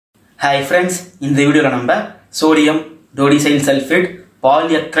Hi friends, in the video நம்ம sodium dodecyl sulfate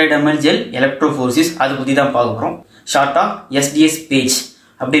polyacrylamide gel electrophoresis அது பத்தி தான் பார்க்க போறோம். ஷார்ட்டா SDS PAGE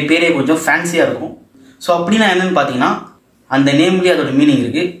அப்படி பேரே கொஞ்சம் ஃபேன்சியா இருக்கும். சோ அப்படினா என்னன்னு பாத்தீங்கன்னா அந்த நேம்லயே அதோட மீனிங்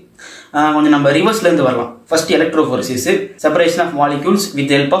இருக்கு. கொஞ்சம் நம்ம ரிவர்ஸ்ல இருந்து வரலாம். First electrophoresis separation of molecules with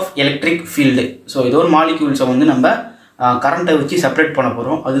the help of electric field. So இது ஒரு மாலிக்யூல்ஸை வந்து நம்ம கரண்ட்டை வச்சு செப்பரேட் பண்ண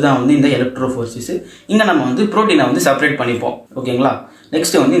போறோம். அதுதான் வந்து இந்த electrophoresis. இங்க நம்ம வந்து புரோட்டீனை வந்து செப்பரேட் பண்ணிப்போம். ஓகேங்களா?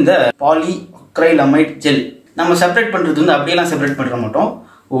 நெக்ஸ்ட் வந்து இந்த polyacrylamide gel நம்ம செப்பரேட் பண்றது வந்து அப்படியெல்லாம் செப்பரேட் பண்ண மாட்டோம்.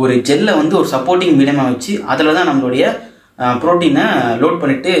 ஒரு ஜெல்லை வந்து ஒரு சப்போர்ட்டிங் மீடியமா வச்சு அதில் தான் நம்மளுடைய புரோட்டீனை லோட்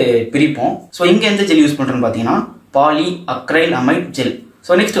பண்ணிட்டு பிரிப்போம். ஸோ இங்கே எந்த ஜெல் யூஸ் பண்ணுறோன்னு பார்த்தீங்கன்னா polyacrylamide gel.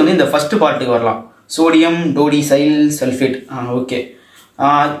 ஸோ நெக்ஸ்ட் வந்து இந்த ஃபர்ஸ்ட் பார்ட்டுக்கு வரலாம். Sodium டோடிசைல் sulphate. ஓகே,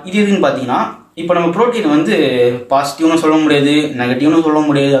 இது எதுன்னு பார்த்தீங்கன்னா இப்போ நம்ம புரோட்டீன் வந்து பாசிட்டிவ்னு சொல்ல முடியாது, நெகட்டிவ்னு சொல்ல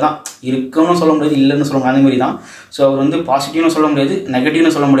முடியாது, அதான் இருக்குன்னு சொல்ல முடியாது, இல்லைன்னு சொல்ல முடியாது, அந்த மாதிரி தான். ஸோ அவர் வந்து பாசிட்டிவ்னு சொல்ல முடியாது,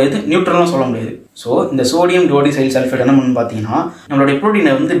 நெகட்டிவ்னு சொல்ல முடியாது, நியூட்ரல்னு சொல்ல முடியாது. ஸோ இந்த சோடியம் டோடிசைல் சல்ஃபேட் என்ன பண்ணு பார்த்தீங்கன்னா நம்மளுடைய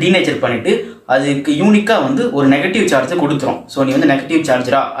புரோட்டீனை வந்து டீநேச்சர் பண்ணிட்டு அதுக்கு யூனிக்காக வந்து ஒரு நெகட்டிவ் சார்ஜை கொடுத்துரும். ஸோ நீ வந்து நெகட்டிவ்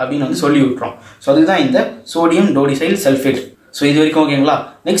சார்ஜரா அப்படின்னு வந்து சொல்லி விட்டுரும். ஸோ அதுதான் இந்த சோடியம் டோடிசைல் சல்ஃபேட். ஸோ இது வரைக்கும் ஓகேங்களா?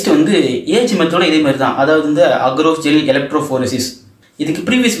 நெக்ஸ்ட் வந்து ஏஜ் மெத்தோட இதே மாதிரி தான், அதாவது இந்த அக்ரோஸ் ஜெல் எலக்ட்ரோஃபோரசிஸ். இதுக்கு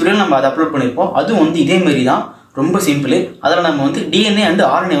ப்ரீவியஸ் வீடியோவில் நம்ம அதை அப்லோட் பண்ணியிருப்போம். அதுவும் வந்து இதே மாதிரி தான், ரொம்ப சிம்பிள். அதில் நம்ம வந்து டிஎன்ஏ அண்ட்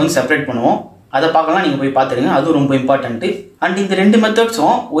ஆர்என்ஏ வந்து செப்பரேட் பண்ணுவோம். அதை பார்க்கலாம், நீங்கள் போய் பார்த்துருங்க, அதுவும் ரொம்ப இம்பார்ட்டன்ட்டு. அண்ட் இந்த ரெண்டு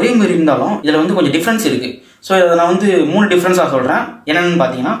மெத்தட்ஸும் ஒரே மாதிரி இருந்தாலும் இதில் வந்து கொஞ்சம் டிஃப்ரென்ஸ் இருக்குது. ஸோ இதை நான் வந்து 3 டிஃப்ரென்ஸாக சொல்கிறேன். என்னென்னு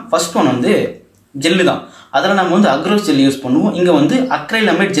பார்த்தீங்கன்னா ஃபர்ஸ்ட் ஒன் வந்து ஜெல்லு தான். அதில் நம்ம வந்து அக்ரோஸ் ஜெல் யூஸ் பண்ணுவோம். இங்கே வந்து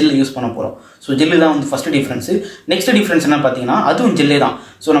அக்ரைலமைட் ஜெல் யூஸ் பண்ண போகிறோம். ஸோ ஜெல்லு தான் வந்து ஃபர்ஸ்ட் டிஃப்ரென்ஸு. நெக்ஸ்ட் டிஃப்ரென்ஸ் என்ன பார்த்தீங்கன்னா அதுவும் ஜெல்லே தான்.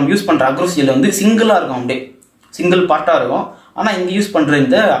 ஸோ நம்ம யூஸ் பண்ணுற அக்ரோஸ் ஜெல் வந்து சிங்கிளாக இருக்கும், அப்படியே சிங்கிள் பார்ட்டாக இருக்கும். ஆனால் இங்கே யூஸ் பண்ணுற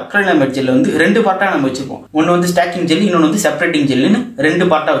இந்த அக்ரைலமைட் ஜெல் வந்து 2 பார்ட்டாக நம்ம வச்சுருப்போம். ஒன்று வந்து ஸ்டாக்கிங் ஜெல், இன்னொன்று வந்து செப்பரேட்டிங் ஜெல்லுன்னு 2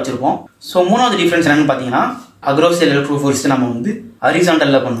 பார்ட்டாக வச்சுருப்போம். ஸோ மூணாவது டிஃப்ரென்ஸ் என்னன்னு பார்த்தீங்கன்னா அக்ரோஸ் ஜெல் எலக்ட்ரோஃபோரசிஸ் நம்ம வந்து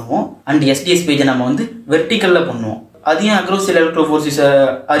ஹரிசாண்டலில் பண்ணுவோம் அண்ட் SDS பேஜை நம்ம வந்து வெர்டிக்கலில் பண்ணுவோம். அது ஏன் அக்ரோஸ் ஜெல் எலக்ட்ரோஃபோரசிஸை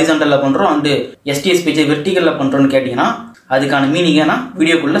ஹரிசாண்டலில் பண்ணுறோம் அண்டு SDS பேஜை வெர்டிக்கலில் பண்ணுறோன்னு கேட்டிங்கன்னா அதுக்கான மீனிங்கை நான்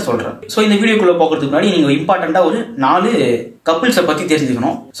வீடியோக்குள்ளே சொல்கிறேன். ஸோ இந்த வீடியோக்குள்ளே போகிறதுக்கு முன்னாடி நீங்கள் இம்பார்ட்டண்ட்டாக ஒரு 4 கப்பிள்ஸை பற்றி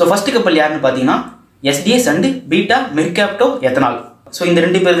தெரிஞ்சுக்கணும். ஸோ ஃபர்ஸ்ட் கப்பல் யாருன்னு பார்த்தீங்கன்னா SDS and beta மெர்காப்டோ ethanol. So இந்த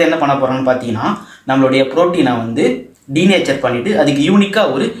 2 பேர் என்ன பண்ண போறாங்கன்னு பார்த்தீங்கன்னா நம்மளுடைய புரோட்டீனை வந்து டீநேச்சர் பண்ணிட்டு அதுக்கு யூனிக்கா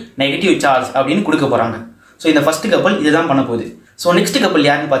ஒரு நெகட்டிவ் சார்ஜ் அப்படின்னு கொடுக்க போறாங்க. ஸோ இந்த ஃபர்ஸ்ட் கப்பல் இதுதான் பண்ண போகுது. ஸோ நெக்ஸ்ட் கப்பல்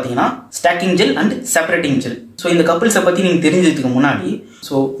யாருன்னு பார்த்தீங்கன்னா stacking gel and separating gel. So இந்த கப்பல்ஸை பற்றி நீங்கள் தெரிஞ்சதுக்கு முன்னாடி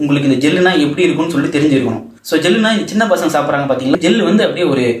ஸோ உங்களுக்கு இந்த ஜெல்லுனா எப்படி இருக்கும்னு சொல்லிட்டு தெரிஞ்சிருக்கணும். ஸோ ஜெல்லுனா இந்த சின்ன பசங்க சாப்பிட்றாங்க பார்த்தீங்களா, ஜெல் வந்து அப்படியே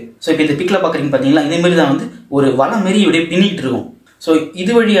ஒரு ஸோ இப்போ இந்த பிக்கில் பார்க்குறீங்க பார்த்தீங்களா, இதே மாதிரி தான் வந்து ஒரு வலை மாரி அப்படியே பின்னிட்டு இருக்கும். ஸோ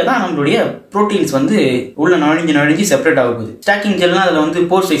இது வழியாக தான் நம்மளுடைய ப்ரோட்டீன்ஸ் வந்து உள்ள நுழைஞ்சு செப்பரேட் ஆக போகுது. ஸ்டாக்கிங் ஜெல்னா அதில் வந்து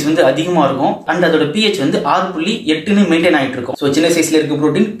போர் சைஸ் வந்து அதிகமாக இருக்கும் அண்ட் அதோட pH வந்து 6.8ன்னு மெயின்டைன் ஆகிட்டு இருக்கும். ஸோ சின்ன சைஸ்ல இருக்க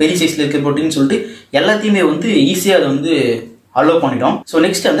ப்ரோட்டீன், பெரிய சைஸ்ல இருக்க ப்ரோட்டீன் சொல்லிட்டு எல்லாத்தையுமே வந்து ஈஸியாக அதை வந்து அலோவ் பண்ணிட்டோம். ஸோ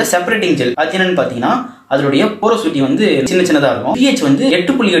நெக்ஸ்ட் அந்த செப்பரேட்டிங் ஜெல் அது என்னன்னு பார்த்தீங்கன்னா அதோடைய போரோசிட்டி வந்து சின்னதாக இருக்கும். pH வந்து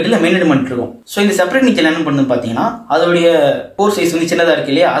 8.8ல மெயின்டைன் பண்ணிட்டு இருக்கும். ஸோ இந்த செப்பரேட்டிங் ஜெல் என்ன பண்ணுன்னு பார்த்தீங்கன்னா அதோடைய போர் சைஸ் வந்து சின்னதாக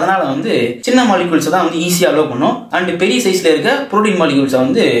இருக்கு இல்லையா, அதனால வந்து சின்ன மாலிகூல்ஸை தான் வந்து ஈஸியாக அலோவ் பண்ணும் அண்ட் பெரிய சைஸ்ல இருக்க ப்ரோட்டீன் மாலிகூல்ஸை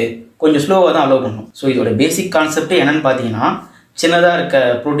வந்து கொஞ்சம் ஸ்லோவாக தான் அலோவ் பண்ணும். ஸோ இதோட பேசிக் கான்செப்ட் என்னன்னு பார்த்தீங்கன்னா சின்னதாக இருக்க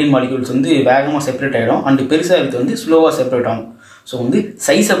ப்ரோட்டீன் மாலிகூல்ஸ் வந்து வேகமாக செப்பரேட் ஆகிடும் அண்ட் பெருசாக இருக்கிறது வந்து ஸ்லோவாக செப்பரேட் ஆகும். ஸோ வந்து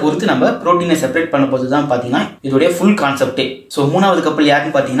சைஸை பொறுத்து நம்ம ப்ரோட்டீனை செப்பரேட் பண்ண போது தான் பார்த்தீங்கன்னா இதோடைய ஃபுல் கான்செப்டே. ஸோ மூணாவது கப்பல்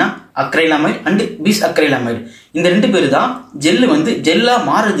யாருன்னு பார்த்தீங்கன்னா அக்ரைலமைட் அண்ட் பிஸ் அக்ரைலமைட். இந்த 2 பேர் தான் ஜெல்லு வந்து ஜெல்லா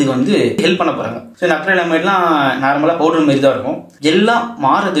மாறுறதுக்கு வந்து ஹெல்ப் பண்ண போறாங்க. ஸோ இந்த அக்ரைலமைட்லாம் நார்மலாக பவுடர் மாதிரி தான் இருக்கும். ஜெல்லா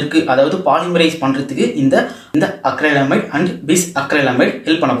மாறுறதுக்கு அதாவது பாலிமரைஸ் பண்றதுக்கு இந்த அக்ரைலமைட் அண்ட் பிஸ் அக்ரைலமைட்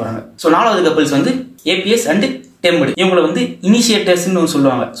ஹெல்ப் பண்ண போறாங்க. ஸோ 4வது கப்பல்ஸ் வந்து APS அண்ட் டெம்படு. இவங்களை வந்து இனிஷியேட்டர்ஸ்னு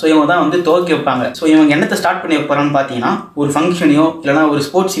சொல்லுவாங்க. ஸோ இவங்க தான் வந்து துவக்கி வைப்பாங்க. ஸோ இவங்க என்னத்தை ஸ்டார்ட் பண்ணி வைப்பாங்கன்னு பார்த்தீங்கன்னா ஒரு ஃபங்க்ஷனையோ இல்லைனா ஒரு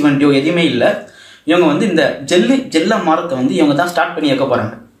ஸ்போர்ட்ஸ் ஈவெண்ட்டையோ எதுவுமே இல்லை, இவங்க வந்து இந்த ஜெல்லா மாறத்தை வந்து இவங்க தான் ஸ்டார்ட் பண்ணி வைக்க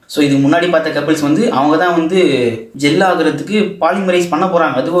போறாங்க. ஸோ இதுக்கு முன்னாடி பார்த்த கப்பிள்ஸ் வந்து அவங்க தான் வந்து ஜெல் ஆகுறதுக்கு பாலிமரைஸ் பண்ண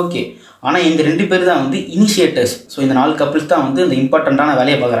போறாங்க, அது ஓகே. ஆனால் இந்த 2 பேர் தான் வந்து இனிஷியேட்டர்ஸ். ஸோ இந்த 4 கப்பிள்ஸ் தான் வந்து இந்த இம்பார்ட்டண்ட்டான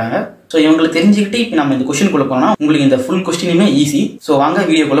வேலையை பார்க்குறாங்க. ஸோ இவங்களை தெரிஞ்சுக்கிட்டு இப்போ நம்ம இந்த கொஸ்டினுக்குள்ள போகலாம். உங்களுக்கு இந்த ஃபுல் கொஸ்டினுமே ஈஸி. ஸோ வாங்க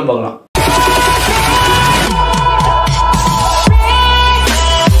வீடியோக்குள்ள போகலாம்.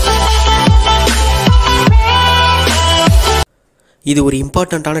 இது ஒரு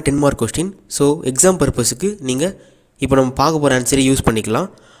இம்பார்ட்டண்ட்டான 10 மார்க் கொஸ்டின். ஸோ எக்ஸாம் பர்பஸுக்கு நீங்கள் இப்போ நம்ம பார்க்க போகிற ஆன்சரை யூஸ் பண்ணிக்கலாம்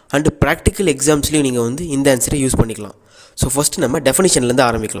அண்டு ப்ராக்டிக்கல் எக்ஸாம்ஸ்லேயும் நீங்கள் வந்து இந்த ஆன்சரை யூஸ் பண்ணிக்கலாம். ஸோ ஃபஸ்ட்டு நம்ம டெஃபினிஷன்லேருந்து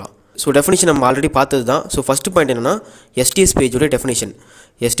ஆரம்பிக்கலாம். ஸோ டெஃபினிஷன் நம்ம ஆல்ரெடி பார்த்தது தான். ஸோ ஃபஸ்ட்டு பாயிண்ட் என்னென்னா SDS பேஜோட டெஃபினிஷன்.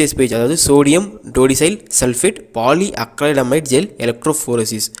 SDS பேஜ் அதாவது sodium டோடிசைல் sulphate polyacrylamide gel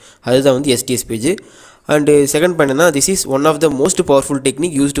electrophoresis, அதுதான் வந்து SDS page. And second point என்ன, this is one of the most powerful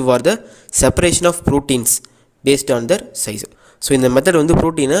technique used for the separation of proteins based on Dhar size. So இந்த method வந்து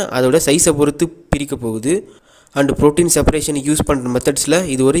ப்ரோட்டீனை அதோட சைஸை பொறுத்து பிரிக்க போகுது அண்ட் ப்ரோட்டீன் செப்பரேஷன் யூஸ் பண்ணுற மெத்தட்ஸில்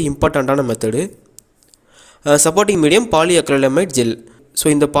இது ஒரு இம்பார்ட்டண்ட்டான method. Supporting medium பாலிஅக்ரைலமைட் gel. So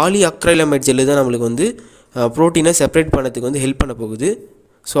இந்த பாலிஅக்ரைலமைட் ஜெல்லு தான் நம்மளுக்கு வந்து ப்ரோட்டீனை செப்பரேட் பண்ணதுக்கு வந்து ஹெல்ப் பண்ண போகுது.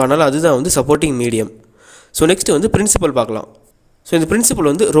 ஸோ அதனால் அதுதான் வந்து சப்போர்ட்டிங் மீடியம். ஸோ நெக்ஸ்ட்டு வந்து பிரின்சிபல் பார்க்கலாம். ஸோ இந்த பிரின்சிபல்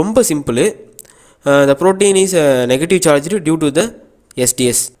வந்து ரொம்ப simple. The protein is negative charged due to the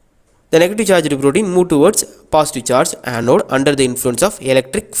SDS. The negative charged protein move towards positive charge anode under the influence of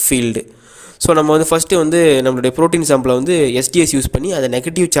electric field. So நம்ம வந்து first வந்து நம்மளுடைய protein சாம்பிளை வந்து SDS யூஸ் பண்ணி அதை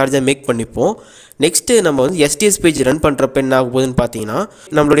நெகட்டிவ் சார்ஜை make பண்ணிப்போம். நெக்ஸ்ட்டு நம்ம வந்து SDS பேஜ் ரன் பண்ணுறப்ப என்ன ஆகும் போகுதுன்னு பார்த்தீங்கன்னா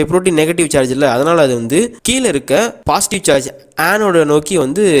நம்மளுடைய ப்ரோட்டீன் நெகட்டிவ் சார்ஜ் இல்லை, அதனால் அது வந்து கீழே இருக்க பாசிட்டிவ் சார்ஜ் ஆனோட நோக்கி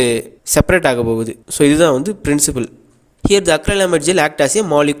வந்து செப்பரேட் ஆக போகுது. ஸோ இதுதான் வந்து principal. Here the அக்ரைலமைட் gel act as a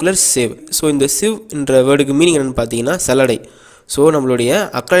molecular sieve. So இந்த sieve என்ற வேர்டுக்கு மீனிங் என்னென்னு பார்த்தீங்கன்னா சல்லடை. ஸோ நம்மளுடைய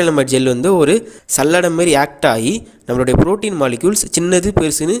அக்ரைலமைட் ஜெல் வந்து ஒரு சல்லடை மாரி ஆக்ட் ஆகி நம்மளுடைய ப்ரோட்டீன் மாலிக்யூல்ஸ் சின்னது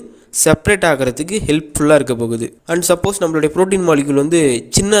பெருசுன்னு செப்பரேட் ஆகிறதுக்கு ஹெல்ப்ஃபுல்லாக இருக்க போகுது. அண்ட் சப்போஸ் நம்மளுடைய ப்ரோட்டீன் மாலிக்யூல் வந்து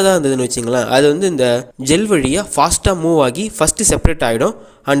சின்னதாக இருந்ததுன்னு வச்சிங்களேன், அது வந்து இந்த ஜெல் வழியாக ஃபாஸ்ட்டாக மூவ் ஆகி ஃபஸ்ட்டு செப்பரேட் ஆகிடும்.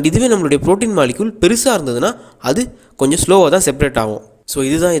 அண்ட் இதுவே நம்மளுடைய ப்ரோட்டீன் மாலிக்யூல் பெருசாக இருந்ததுன்னா அது கொஞ்சம் ஸ்லோவாக தான் செப்பரேட் ஆகும். ஸோ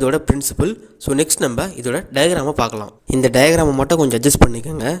இதுதான் இதோட பிரின்சிபல். ஸோ நெக்ஸ்ட் நம்ம இதோட டயக்ராமை பார்க்கலாம். இந்த டயக்ராமை மட்டும் கொஞ்சம் அட்ஜஸ்ட்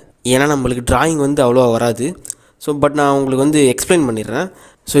பண்ணிக்கோங்க, ஏன்னா நம்மளுக்கு டிராயிங் வந்து அவ்வளோவா வராது. ஸோ பட் நான் உங்களுக்கு வந்து எக்ஸ்பிளைன் பண்ணிடுறேன்.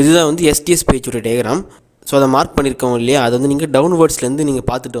 ஸோ இதுதான் வந்து SDS பேஜோட டயக்ராம். ஸோ அதை மார்க் பண்ணியிருக்கோம் இல்லையா, அதை வந்து நீங்கள் டவுன்வேர்ட்ஸ்லேருந்து நீங்கள்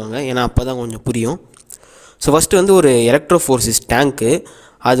பார்த்துட்டு வாங்க, ஏன்னா அப்போ தான் கொஞ்சம் புரியும். ஸோ ஃபஸ்ட்டு வந்து ஒரு எலக்ட்ரோஃபோர்சிஸ் டேங்க்கு,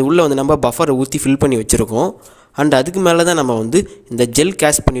 அது உள்ளே வந்து நம்ம பஃபரை ஊற்றி ஃபில் பண்ணி வச்சுருக்கோம். அண்ட் அதுக்கு மேலே தான் நம்ம வந்து இந்த ஜெல்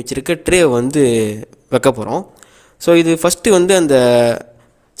கேஷ் பண்ணி வச்சுருக்க ட்ரே வந்து வைக்க போகிறோம். ஸோ இது ஃபஸ்ட்டு வந்து அந்த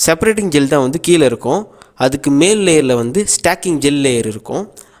செப்பரேட்டிங் ஜெல் தான் வந்து கீழே இருக்கும், அதுக்கு மேல் லேயரில் வந்து ஸ்டாக்கிங் ஜெல் லேயர் இருக்கும்.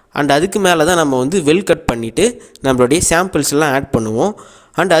 அண்ட் அதுக்கு மேலே தான் நம்ம வந்து வெல் கட் பண்ணிவிட்டு நம்மளுடைய சாம்பிள்ஸ் எல்லாம் ஆட் பண்ணுவோம்.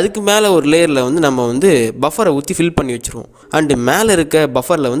 அண்ட் அதுக்கு மேலே ஒரு லேயரில் வந்து நம்ம வந்து பஃபரை ஊற்றி ஃபில் பண்ணி வச்சுருவோம். அண்டு மேலே இருக்க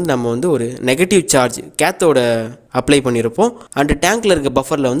பஃபரில் வந்து நம்ம வந்து ஒரு நெகட்டிவ் சார்ஜ் கேத்தோட அப்ளை பண்ணியிருப்போம். அண்டு டேங்க்கில் இருக்க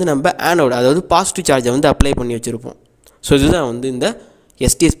பஃபரில் வந்து நம்ம ஆனோட அதாவது பாசிட்டிவ் சார்ஜை வந்து அப்ளை பண்ணி வச்சுருப்போம். ஸோ இதுதான் வந்து இந்த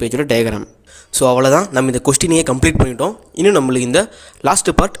SDS பேஜோட டயக்ராம். ஸோ அவ்வளோதான், நம்ம இந்த கொஸ்டினையே கம்ப்ளீட் பண்ணிட்டோம். இன்னும் நம்மளுக்கு இந்த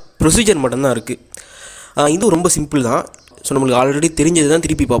லாஸ்ட்டு பார்ட் ப்ரொசீஜர் மட்டும்தான் இருக்குது. இதுவும் ரொம்ப சிம்பிள் தான். ஸோ நம்மளுக்கு ஆல்ரெடி தெரிஞ்சது தான்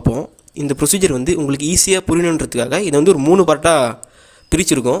திருப்பி பார்ப்போம். இந்த ப்ரொசீஜர் வந்து உங்களுக்கு ஈஸியாக புரியணுன்றதுக்காக இதை வந்து ஒரு 3 பார்ட்டாக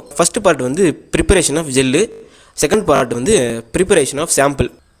பிரிச்சுருக்கோம். ஃபஸ்ட்டு பார்ட் வந்து preparation of gel, second part வந்து ப்ரிப்பரேஷன் ஆஃப் சாம்பிள்.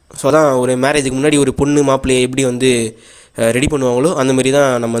 ஸோ அதான் ஒரு மேரேஜுக்கு முன்னாடி ஒரு பொண்ணு மாப்பிள்ளையை எப்படி வந்து ரெடி பண்ணுவாங்களோ அந்தமாரி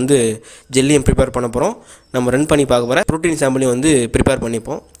தான் நம்ம வந்து ஜெல்லையும் ப்ரிப்பேர் பண்ண போகிறோம். நம்ம ரன் பண்ணி பார்க்க போகிற ப்ரோட்டீன் சாம்பிளையும் வந்து ப்ரிப்பேர்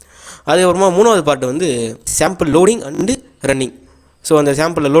பண்ணிப்போம். அதுக்கப்புறமா 3வது பார்ட் வந்து sample loading and running. So அந்த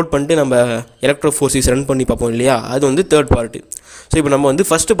சாம்பிளில் லோட் பண்ணிட்டு நம்ம எலக்ட்ரோஃபோர்சிஸ் ரன் பண்ணி பார்ப்போம் இல்லையா, அது வந்து தேர்ட் பார்ட்டு. ஸோ இப்போ நம்ம வந்து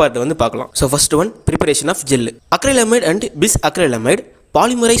ஃபஸ்ட்டு பார்ட்டை வந்து பார்க்கலாம். So first one preparation of gel. அக்ரைலமைட் and பிஸ் அக்ரைலமைட்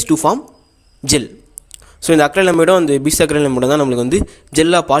polymerise to form gel. So இந்த அக்ரைலமைடும் அந்த பிஸ் அக்ரைலமைடும் தான் நம்மளுக்கு வந்து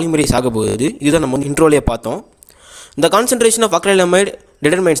ஜெல்லாக பாலிமரைஸ் ஆக போகுது. இதுதான் நம்ம வந்து இன்ட்ரோலேயே பார்த்தோம். த concentration of அக்ரைலமைட்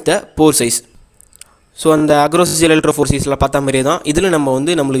determines the bore size. So அந்த அக்ரோசியல் எலக்ட்ரோஃபோர்சிஸில் பார்த்த மாதிரியே தான் இதில் நம்ம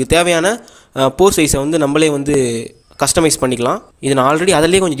வந்து நம்மளுக்கு தேவையான போர் சைஸை வந்து நம்மளே வந்து கஸ்டமைஸ் பண்ணிக்கலாம். இது நான் ஆல்ரெடி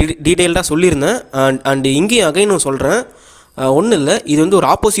அதிலே கொஞ்சம் டீட்டெயில்டாக சொல்லியிருந்தேன். அண்ட் இங்கேயும் அகைனும் சொல்கிறேன், ஒன்றும் இல்லை, இது வந்து ஒரு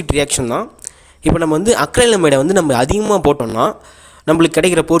ஆப்போசிட் ரியாக்ஷன் தான். இப்போ நம்ம வந்து அக்ரைலமைடை வந்து நம்ம அதிகமாக போட்டோம்னா நம்மளுக்கு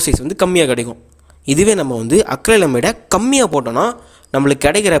கிடைக்கிற போர் சைஸ் வந்து கம்மியாக கிடைக்கும். இதுவே நம்ம வந்து அக்ரைலமைடை கம்மியாக போட்டோம்னா நம்மளுக்கு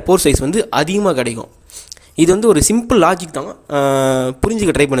கிடைக்கிற போர் சைஸ் வந்து அதிகமாக கிடைக்கும். இது வந்து ஒரு சிம்பிள் லாஜிக் தான்,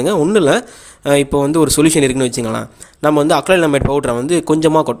 புரிஞ்சுக்க ட்ரை பண்ணுங்கள். ஒன்றும் இல்லை, இப்போ வந்து ஒரு சொல்யூஷன் இருக்குன்னு வச்சுங்களேன், நம்ம வந்து அக்ரைலமைட் பவுடரை வந்து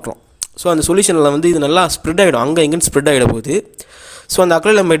கொஞ்சமாக கொட்டுறோம். ஸோ அந்த சொல்யூஷனில் வந்து இது நல்லா ஸ்ப்ரெட் ஆகிடும், அங்கே எங்கேன்னு ஸ்ப்ரெட் ஆகிட போகுது. ஸோ அந்த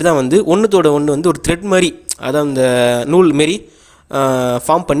அக்ரைலமைட் தான் வந்து ஒன்றுத்தோட ஒன்று வந்து ஒரு த்ரெட் மாதிரி, அதாவது அந்த நூல் மாரி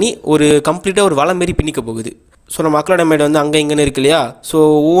ஃபார்ம் பண்ணி ஒரு கம்ப்ளீட்டாக ஒரு வலை மாரி பின்னிக்க போகுது. ஸோ நம்ம அக்ரைலமைட் வந்து அங்கே இங்கேன்னு இருக்கு இல்லையா, ஸோ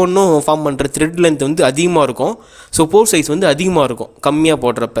ஒவ்வொன்றும் ஃபார்ம் பண்ணுற த்ரெட் லென்த் வந்து அதிகமாக இருக்கும். ஸோ போர் சைஸ் வந்து அதிகமாக இருக்கும் கம்மியாக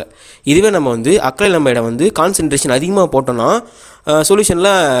போடுறப்ப. இதுவே நம்ம வந்து அக்ரைலமைடை வந்து கான்சன்ட்ரேஷன் அதிகமாக போட்டோன்னா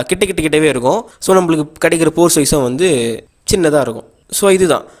சொல்யூஷனில் கிட்டவே இருக்கும். ஸோ நம்மளுக்கு கிடைக்கிற போர் சைஸும் வந்து சின்னதாக இருக்கும். ஸோ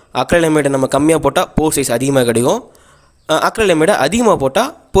இதுதான் அக்ரைலமைடை நம்ம கம்மியாக போட்டால் போர் சைஸ் அதிகமாக கிடைக்கும், அக்ரைலமைடை அதிகமாக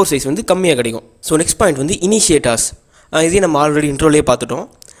போட்டால் போர் சைஸ் வந்து கம்மியாக கிடைக்கும். ஸோ நெக்ஸ்ட் பாயிண்ட் வந்து இனிஷியேட்டர்ஸ். இதையும் நம்ம ஆல்ரெடி இன்ட்ரோலேயே பார்த்துட்டோம்.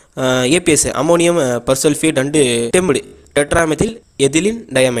 APS ammonium பர்சல்ஃபேட் and டெம்டு tetramethyl எதிலின்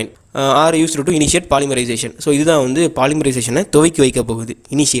diamine R used to initiate polymerisation. So இதுதான் வந்து பாலிமரைசேஷனை துவக்கி வைக்க போகுது,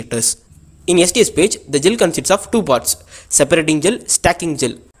 initiators. In SDS page the gel consists of 2 parts, separating gel, stacking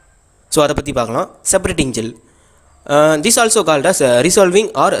gel. So அதை பற்றி பார்க்கலாம். Separating gel, this also called as resolving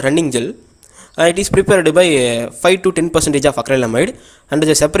or running gel. It is prepared by 5 to 10% of acrylamide and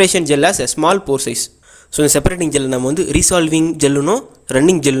the separation gel has a small pore size. So இந்த separating gel நம்ம வந்து ரீசால்விங் ஜெல்லுனும்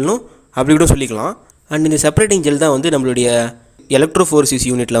running ஜெல்லுனும் அப்படி கூட சொல்லிக்கலாம். And இந்த separating gel தான் வந்து நம்மளுடைய எலக்ட்ரோஃபோர்சிஸ்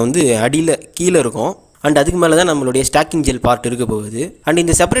யூனிட்டில் வந்து அடியில் கீழே இருக்கும். அண்ட் அதுக்கு மேலே தான் நம்மளுடைய ஸ்டாக்கிங் ஜெல் பார்ட் இருக்க போகுது. அண்ட்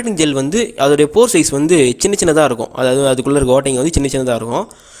இந்த செப்பரேட்டிங் ஜெல் வந்து அதோடைய போர் சைஸ் வந்து சின்ன சின்னதாக இருக்கும். அதாவது அதுக்குள்ளே இருக்க ஓட்டைங்க வந்து சின்ன சின்னதாக இருக்கும்.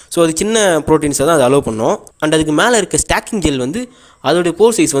 ஸோ அது சின்ன ப்ரோட்டீன்ஸை தான் அது அலோவ் பண்ணும். அண்ட் அதுக்கு மேலே இருக்க ஸ்டாக்கிங் ஜெல் வந்து அதோடைய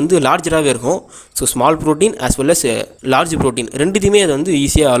போர் சைஸ் வந்து லார்ஜராகவே இருக்கும். So small protein as well as large protein ரெண்டுத்தையுமே அது வந்து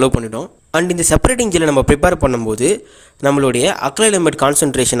ஈஸியாக அலோவ் பண்ணிடும். அண்ட் இந்த செப்பரேட்டிங் ஜெல்லை நம்ம ப்ரிப்பேர் பண்ணும்போது நம்மளுடைய அக்ரைலமைட்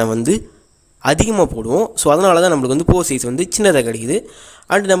கான்சன்ட்ரேஷனை வந்து அதிகமாக போடுவோம். ஸோ அதனால தான் நம்மளுக்கு வந்து போர் சைஸ் வந்து சின்னதாக கிடைக்குது.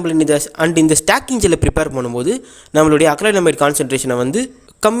 அண்ட் இந்த ஸ்டாக்கிங் ஜெல்லை ப்ரிப்பேர் பண்ணும்போது நம்மளுடைய அக்ரைலமைட் கான்சன்ட்ரேஷனை வந்து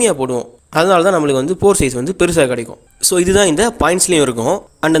கம்மியாக போடுவோம். அதனால தான் நம்மளுக்கு வந்து போர் சைஸ் வந்து பெருசாக கிடைக்கும். ஸோ இதுதான் இந்த பாயிண்ட்ஸ்லேயும் இருக்கும்.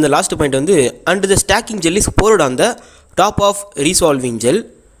 அண்ட் அந்த லாஸ்ட் பாயிண்ட் வந்து and the stacking gel is poured on the top of resolving gel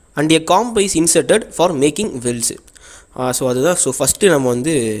and a comb is inserted for making wells. So அதுதான். ஸோ ஃபஸ்ட்டு நம்ம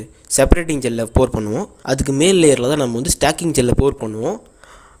வந்து செப்பரேட்டிங் ஜெல்லை போர் பண்ணுவோம். அதுக்கு மேல் லேயரில் தான் நம்ம வந்து ஸ்டாக்கிங் ஜெல்லை போர் பண்ணுவோம்.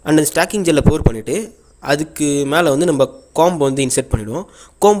 அண்ட் அந்த ஸ்டாக்கிங் ஜெல்லை போர் பண்ணிவிட்டு அதுக்கு மேலே வந்து நம்ம காம்பு வந்து இன்செர்ட் பண்ணிவிடுவோம்.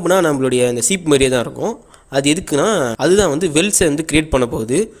 காம்புனா நம்மளுடைய அந்த சீப் மாதிரியே தான் இருக்கும். அது எதுக்குன்னா அதுதான் வந்து வெல்ஸை வந்து க்ரியேட் பண்ண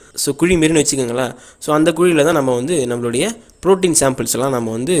போகுது. ஸோ குழி மாரின்னு வச்சுக்கோங்களேன். ஸோ அந்த குழியில் தான் நம்ம வந்து நம்மளுடைய ப்ரோட்டீன் சாம்பிள்ஸ் எல்லாம் நம்ம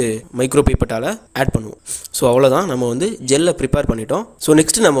வந்து மைக்ரோ பைப்பட்டால் ஆட் பண்ணுவோம். ஸோ அவ்வளோதான், நம்ம வந்து ஜெல்லை ப்ரிப்பேர் பண்ணிட்டோம். ஸோ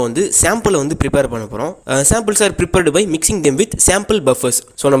நெக்ஸ்ட் நம்ம வந்து சாம்பிளை வந்து ப்ரிப்பேர் பண்ண போகிறோம். Samples R prepared by mixing them with sample buffers.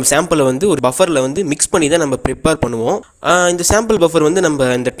 So நம்ம சாம்பிளை வந்து ஒரு பஃபரில் வந்து மிக்ஸ் பண்ணி தான் நம்ம ப்ரிப்பேர் பண்ணுவோம். இந்த சாம்பிள் பஃபர் வந்து நம்ம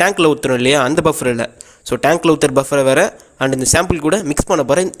இந்த டேங்க்கில் ஊற்றுறோம் இல்லையா, அந்த பஃபர் இல்லை. ஸோ டேங்க்கில் ஊற்றுற பஃபரை வேறு அண்ட் இந்த சாம்பிள் கூட மிக்ஸ் பண்ண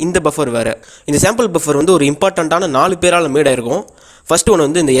போகிற இந்த பஃபர் வேறு. இந்த சாம்பிள் பஃபர் வந்து ஒரு இம்பார்ட்டண்ட்டான 4 பேரால் மேடாக இருக்கும். ஃபர்ஸ்ட் ஒன்று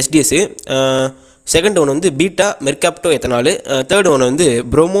வந்து இந்த SDS, செகண்ட் ஒன்று வந்து பீட்டா மெர்காப்டோ எத்தனால், தேர்ட் ஒன்று வந்து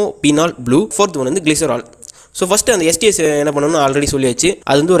ப்ரோமோ பீனால் ப்ளூ, ஃபோர்த் ஒன்று வந்து கிளிசரால். ஸோ ஃபஸ்ட்டு அந்த SDS என்ன பண்ணணும்னு ஆல்ரெடி சொல்லியாச்சு.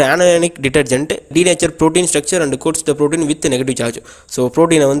 அது வந்து ஒரு ஆனோனிக் detergent, denature protein structure and quotes the protein with negative charge. So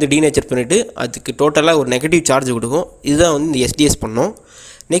ப்ரோட்டீனை வந்து டீநேச்சர் பண்ணிவிட்டு அதுக்கு டோட்டலாக ஒரு நெகட்டிவ் சார்ஜ் கொடுக்கும். இதுதான் வந்து இந்த SDS பண்ணோம்.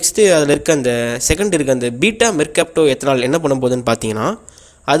 நெக்ஸ்ட்டு அதில் இருக்க அந்த செகண்ட் இருக்க அந்த பீட்டா மெர்காப்டோ எத்தனால் என்ன பண்ண போகுதுன்னு பார்த்தீங்கன்னா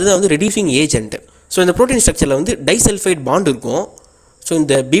அதுதான் வந்து ரெடியூசிங் ஏஜென்ட். ஸோ இந்த ப்ரோட்டீன் ஸ்ட்ரக்சரில் வந்து டைசல்ஃபைட் பாண்ட் இருக்கும். ஸோ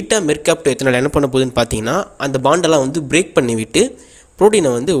இந்த பீட்டா மெர்காப்டோ எத்தனால் என்ன பண்ண போகுதுன்னு பார்த்தீங்கன்னா அந்த பாண்டெல்லாம் வந்து பிரேக் பண்ணி விட்டு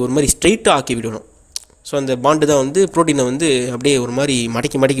ப்ரோட்டீனை வந்து ஒரு மாதிரி ஸ்ட்ரைட்டாக ஆக்கி விடணும். ஸோ அந்த பாண்டு தான் வந்து ப்ரோட்டீனை வந்து அப்படியே ஒரு மாதிரி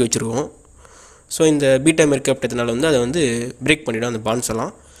மடக்கி வச்சுருக்கோம். ஸோ இந்த பீட்டா மெர்காப்டோ எத்தனால் வந்து அதை வந்து பிரேக் பண்ணிவிடும் அந்த பாண்ட்ஸ்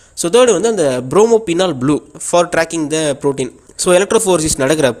எல்லாம். ஸோ தேர்டு வந்து அந்த ப்ரோமோபினால் blue for tracking the protein. So electrophoresis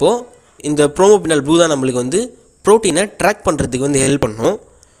நடக்கிறப்போ இந்த ப்ரோமோபினால் ப்ளூ தான் நம்மளுக்கு வந்து ப்ரோட்டீனை ட்ராக் பண்ணுறதுக்கு வந்து ஹெல்ப் பண்ணும்.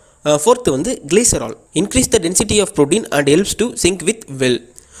 ஃபோர்த்து வந்து கிளைசரால் increase the density of protein and helps to sink with well.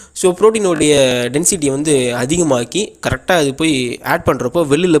 So ப்ரோட்டீனுடைய டென்சிட்டியை வந்து அதிகமாக்கி கரெக்டாக அது போய் ஆட் பண்ணுறப்போ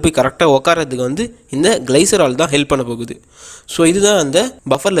வெளியில் போய் கரெக்டாக உட்காரத்துக்கு வந்து இந்த கிளைசரால் தான் ஹெல்ப் பண்ண போகுது. ஸோ இதுதான் அந்த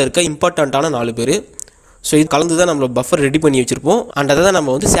பஃபரில் இருக்க இம்பார்ட்டண்ட்டான 4 பேர். ஸோ இது கலந்து தான் நம்ம பஃபர் ரெடி பண்ணி வச்சுருப்போம். அண்ட் அதை தான்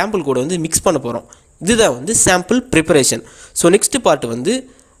நம்ம வந்து சாம்பிள் கூட வந்து மிக்ஸ் பண்ண போகிறோம். இதுதான் வந்து sample preparation. So next part வந்து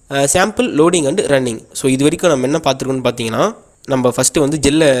sample loading and running. So இது வரைக்கும் நம்ம என்ன பார்த்துருக்கோன்னு பார்த்தீங்கன்னா நம்ம ஃபஸ்ட்டு வந்து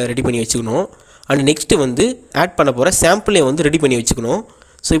ஜெல்லை ரெடி பண்ணி வச்சுக்கணும். அண்ட் நெக்ஸ்ட்டு வந்து ஆட் பண்ண போகிற சாம்பிளை வந்து ரெடி பண்ணி வச்சுக்கணும்.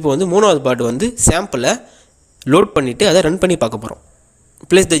 ஸோ இப்போ வந்து மூணாவது பார்ட் வந்து சாம்பிளை லோட் பண்ணிவிட்டு அதை ரன் பண்ணி பார்க்க போகிறோம்.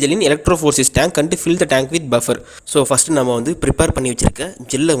 place the gel in electrophoresis tank and fill the tank with buffer. So first நம்ம வந்து ப்ரிப்பேர் பண்ணி வச்சுருக்க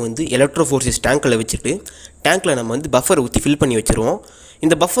ஜெல்லை வந்து எலக்ட்ரோஃபோரசிஸ் டேங்க்கில் வச்சுட்டு டேங்க்கில் நம்ம வந்து பஃபர் ஊற்றி ஃபில் பண்ணி வச்சுருவோம்.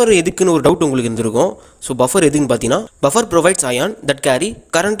 இந்த பஃபர் எதுக்குன்னு ஒரு டவுட் உங்களுக்கு இருந்திருக்கும். ஸோ பஃபர் எதுன்னு பார்த்தீங்கன்னா buffer provides ion that carry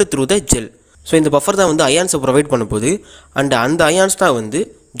current through the gel. So இந்த பஃபர் தான் வந்து அயான்ஸை ப்ரொவைட் பண்ண போகுது. அண்ட் அந்த அயான்ஸ் தான் வந்து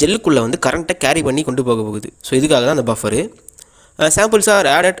ஜெல்லுக்குள்ளே வந்து கரண்ட்டை கேரி பண்ணி கொண்டு போக போகுது. ஸோ இதுக்காக தான் அந்த buffer. samples are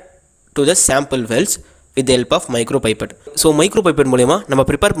added to the sample wells with the help of micropipette. So மைக்ரோபைப்பட் மூலமா நம்ம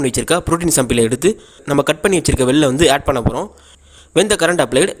ப்ரிப்பேர் பண்ணி வச்சிருக்க ப்ரோட்டீன் சாம்பிளை எடுத்து நம்ம கட் பண்ணி வச்சிருக்க வெல்ல வந்து ஆட் பண்ண போகிறோம். when the current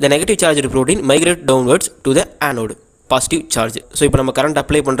applied the negative charged protein migrate downwards to the anode positive charge. So இப்போ நம்ம கரண்ட்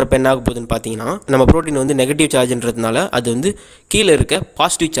அப்ளை பண்ணுறப்ப என்ன ஆக போகுதுன்னு பார்த்தீங்கன்னா நம்ம ப்ரோட்டீன் வந்து நெகட்டிவ் சார்ஜ்ன்றதுனால அது வந்து கீழே இருக்க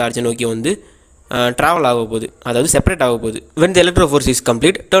பாசிட்டிவ் சார்ஜை நோக்கி வந்து ட்ராவல் ஆக போகுது, அதாவது செப்பரேட் ஆக போகுது. when the electrophoresis is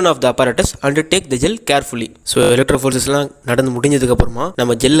complete turn off the apparatus and take the gel carefully. So எலக்ட்ரோஃபோரசிஸ்லாம் நடந்து முடிஞ்சதுக்கப்புறமா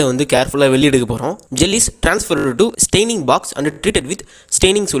நம்ம ஜெல்லை வந்து கேர்ஃபுல்லாக வெளியே எடுக்க போகிறோம். Gel is transferred to staining box and treated with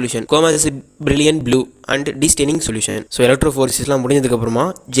staining solution comas brilliant blue and destaining solution. So எலக்ட்ரோஃபோரசிஸ்லாம் முடிஞ்சதுக்கப்புறமா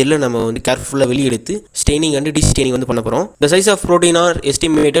ஜெல்லை நம்ம வந்து கேர்ஃபுல்லாக வெளியே எடுத்து ஸ்டெயினிங் அண்ட் டிஸ்டெயினிங் வந்து பண்ண போகிறோம். the size of protein are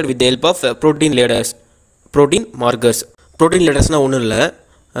estimated with the help of protein ladders, protein markers. protein laddersனால் ஒன்றும் இல்லை,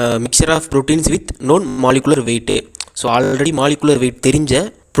 mixture of proteins with known molecular weight. So already molecular wait தெரிஞ்ச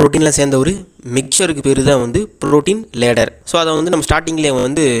ப்ரோட்டீனில் சேர்ந்த ஒரு மிக்சருக்கு பேர் தான் வந்து ப்ரோட்டீன் லேடர். ஸோ அதை வந்து நம்ம ஸ்டார்டிங்லேயே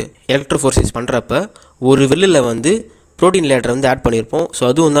வந்து எலக்ட்ரோஃபோரசிஸ் பண்ணுறப்ப ஒரு வெல்லில் வந்து ப்ரோட்டீன் லேடரை வந்து ஆட் பண்ணியிருப்போம். ஸோ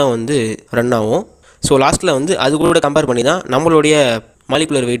அதுவும் தான் வந்து ரன் ஆகும். ஸோ லாஸ்ட்டில் வந்து அது கூட கம்பேர் பண்ணி தான் நம்மளுடைய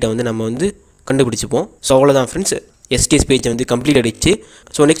மாலிகுலர் வெயிட்டை வந்து நம்ம வந்து கண்டுபிடிச்சிப்போம். ஸோ அவ்வளோதான் ஃப்ரெண்ட்ஸ், SDS பேஜ் வந்து கம்ப்ளீட் ஆகிடுச்சு.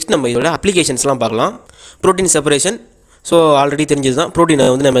 ஸோ நெக்ஸ்ட் நம்ம இதோட அப்ளிகேஷன்ஸ்லாம் பார்க்கலாம். Protein separation. ஸோ ஆல்ரெடி தெரிஞ்சது தான், ப்ரோட்டீனை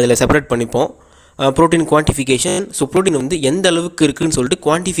வந்து நம்ம இதில் செப்பரேட் பண்ணிப்போம். Protein quantification. ஸோ ப்ரோட்டீன் வந்து எந்த அளவுக்கு இருக்குதுன்னு சொல்லிட்டு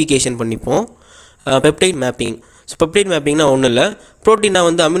குவான்டிஃபிகேஷன் பண்ணிப்போம். Peptide mapping. ஸோ பெப்டைட் மேப்பிங்னா ஒன்றும் இல்லை, ப்ரோட்டீனாக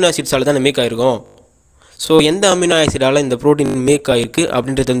வந்து அமினோ ஆசிட்ஸால் தான் மேக் ஆகிருக்கும். ஸோ எந்த அமினோ ஆசிடால் இந்த ப்ரோட்டீன் மேக் ஆகிருக்கு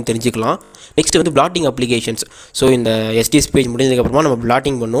அப்படின்றத வந்து தெரிஞ்சுக்கலாம். நெக்ஸ்ட் வந்து பிளாட்டிங் அப்ளிகேஷன்ஸ். ஸோ இந்த SDS பேஜ் முடிஞ்சதுக்கப்புறமா நம்ம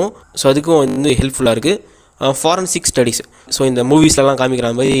பிளாட்டிங் பண்ணுவோம். ஸோ அதுக்கும் வந்து ஹெல்ப்ஃபுல்லாக இருக்குது. Forensic studies. ஸோ இந்த மூவிஸ்லாம் காமிக்கிற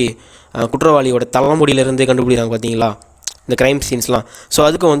மாதிரி குற்றவாளியோட தலைமுடியிலேருந்து கண்டுபிடிக்கிறாங்க பார்த்தீங்களா, இந்த க்ரைம் சீன்ஸ்லாம். ஸோ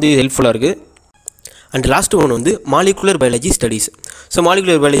அதுக்கும் வந்து ஹெல்ப்ஃபுல்லாக இருக்குது. அண்ட் லாஸ்ட் ஒன்று வந்து molecular biology studies. So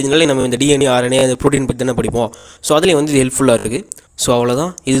molecular பயாலஜினாலே நம்ம இந்த DNA RNA அந்த ப்ரோட்டீன் பற்றி தானே படிப்போம். ஸோ அதுலேயும் வந்து இது ஹெல்ப்ஃபுல்லாக இருக்குது. ஸோ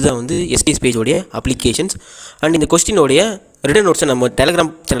அவ்வளோதான், இதுதான் வந்து SDS பேஜோடைய அப்ளிகேஷன்ஸ். அண்ட் இந்த கொஸ்டினோடைய ரிட்டன் நோட்ஸை நம்ம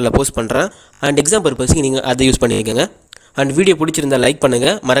டெலிகிராம் சேனலில் போஸ்ட் பண்ணுறேன். அண்ட் எக்ஸாம் பர்பஸ்க்கு நீங்கள் அதை யூஸ் பண்ணிக்கோங்க. அண்ட் வீடியோ பிடிச்சிருந்தால் லைக்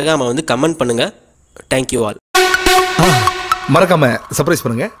பண்ணுங்கள், மறக்காமல் வந்து கமெண்ட் பண்ணுங்கள். Thank you all. மறக்காமல் சர்ப்ரைஸ்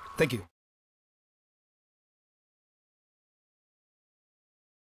பண்ணுங்கள். தேங்க்யூ.